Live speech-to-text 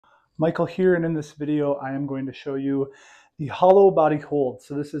Michael here, and in this video I am going to show you the hollow body hold.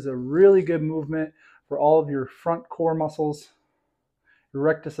 So this is a really good movement for all of your front core muscles. Your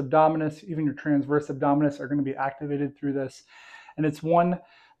rectus abdominis, even your transverse abdominis are going to be activated through this. And it's one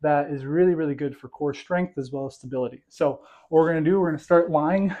that is really good for core strength as well as stability. So what we're going to do, we're going to start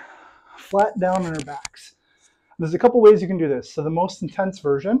lying flat down on our backs. There's a couple ways you can do this. So the most intense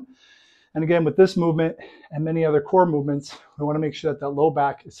version, and again, with this movement and many other core movements, we want to make sure that that low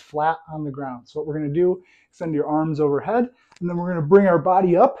back is flat on the ground. So what we're going to do, extend your arms overhead, and then we're going to bring our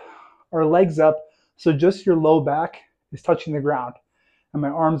body up, our legs up, so just your low back is touching the ground. And my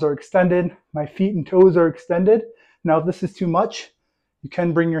arms are extended, my feet and toes are extended. Now, if this is too much, you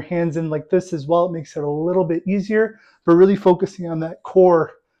can bring your hands in like this as well. It makes it a little bit easier, but really focusing on that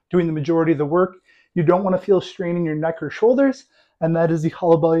core, doing the majority of the work. You don't want to feel strain in your neck or shoulders, and that is the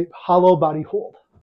hollow body hold.